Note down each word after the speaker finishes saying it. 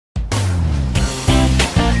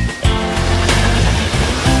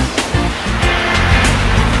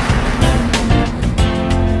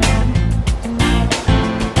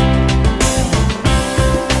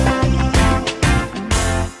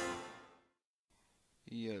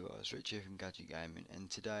Yo guys, Rich here from Gadget Gaming, and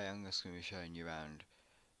today I'm just going to be showing you around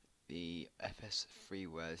the FS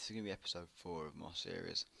freeware. This is going to be episode 4 of my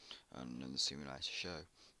series on the Simulator Show.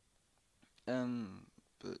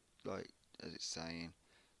 But like as it's saying,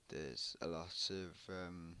 there's a lot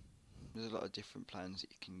of different plans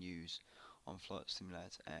that you can use on Flight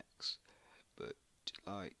Simulator X. But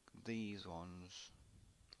like these ones,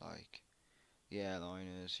 like the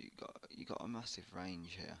airliners, you got a massive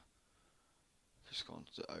range here. Just gone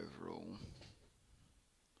to overall.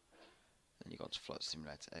 Then you got to Flight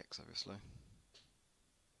Simulator X, obviously.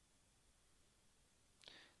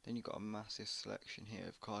 Then you got a massive selection here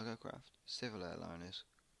of cargo craft, civil airliners,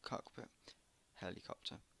 cockpit,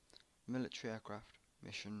 helicopter, military aircraft,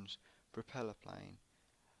 missions, propeller plane,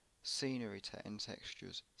 scenery and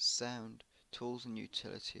textures, sound, tools and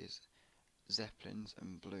utilities, zeppelins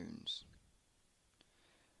and balloons.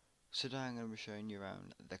 So today I'm going to be showing you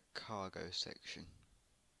around the cargo section.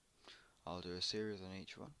 I'll do a series on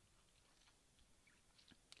each one.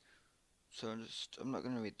 So I'm not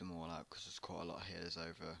going to read them all out because there's quite a lot here. There's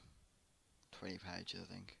over 20 pages, I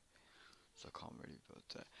think. So I can't really put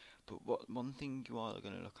that. But one thing you are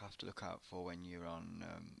going to have to look out for when you're on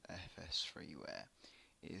FS freeware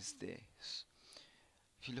is this.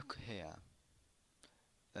 If you look here,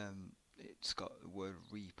 it's got the word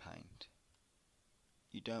repaint.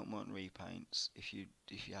 You don't want repaints if you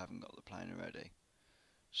haven't got the plane already.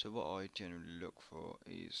 So what I generally look for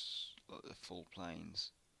is like the full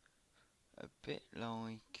planes. A bit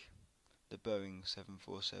like the Boeing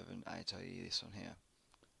 747-8IE, this one here.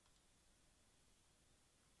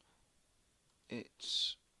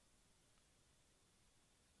 It's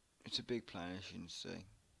a big plane, as you can see.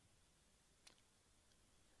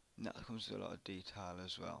 And that comes with a lot of detail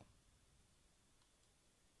as well.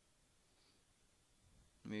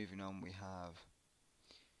 Moving on, we have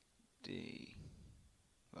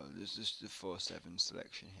there's just the 4.7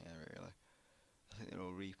 selection here, really. I think they're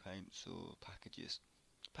all repaints or packages.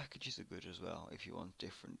 Packages are good as well if you want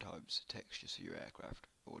different types of textures for your aircraft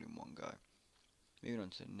all in one go. Moving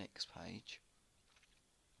on to the next page.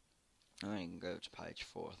 And then you can go to page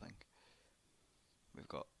 4, I think. We've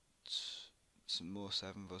got some more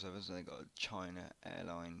 747s, and they've got China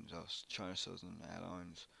Airlines, or China Southern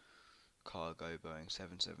Airlines cargo Boeing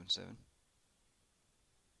 777.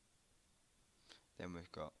 Then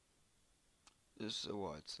we've got, there's a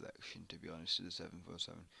wide selection to be honest of the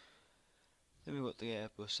 747. Then we've got the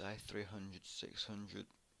Airbus A300-600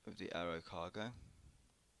 of the Arrow cargo.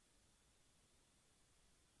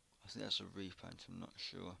 I think that's a repaint, I'm not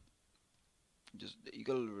sure. You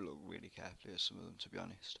got to look really carefully at some of them, to be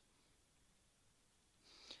honest.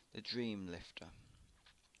 The Dream Lifter.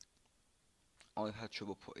 I've had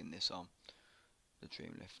trouble putting this on, the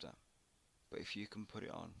Dream Lifter, but if you can put it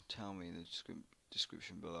on, tell me in the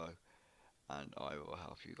description below, and I will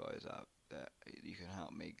help you guys out. There, you can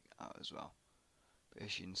help me out as well. But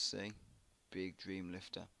as you can see, big Dream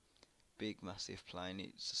Lifter, big massive plane.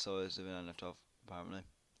 It's the size of an Anatov, apparently.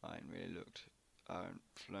 I ain't really looked. I haven't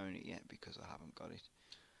flown it yet because I haven't got it.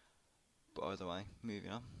 But either way,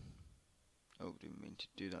 moving on. Oh, didn't mean to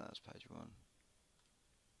do that. That's page 1.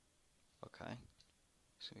 Okay.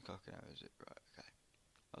 It's gonna be clocking out, is it? Right. Okay.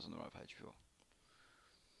 I was on the right page before.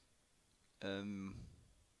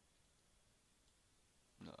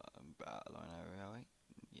 No, I'm out of line area, are we?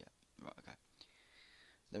 Yeah. Right. Okay.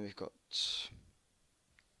 Then we've got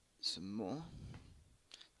some more.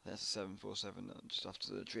 That's a 747 just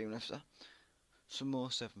after the Dream Lifter. Some more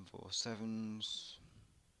 747s.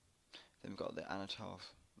 Then we've got the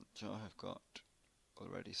Anatov, which I have got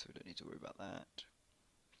already, so we don't need to worry about that.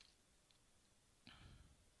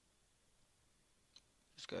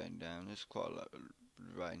 Just going down, there's quite a lot of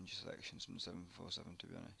range of selections from the 747, to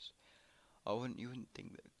be honest. You wouldn't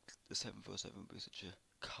think that the 747 would be such a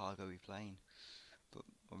cargo-y plane, but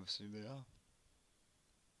obviously they are.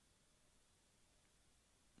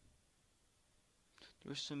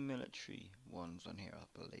 There are some military ones on here, I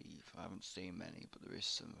believe. I haven't seen many, but there is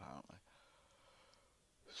some apparently.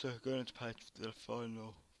 So going to the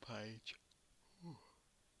final page.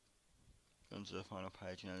 Going to the final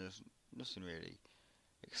page, there's nothing really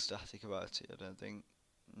ecstatic about it, I don't think.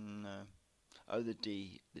 No. Oh, the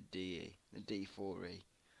D4E.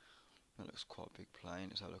 That looks quite a big plane.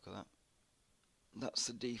 Let's have a look at that. That's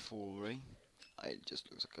the D4E. It just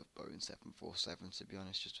looks like a Boeing 747, to be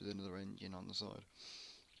honest, just with another engine on the side.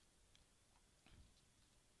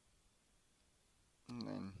 And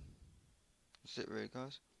then that's it, really,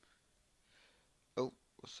 guys. Oh,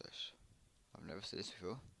 what's this? I've never seen this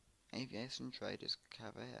before. Aviation Traders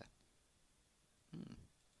Caviar.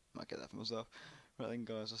 Might get that for myself. Right then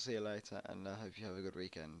guys, I'll see you later, and I hope you have a good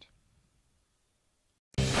weekend.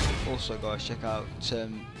 Also guys, check out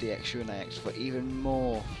the X Q&A for even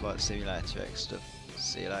more Flight Simulator X stuff.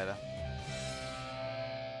 See you later.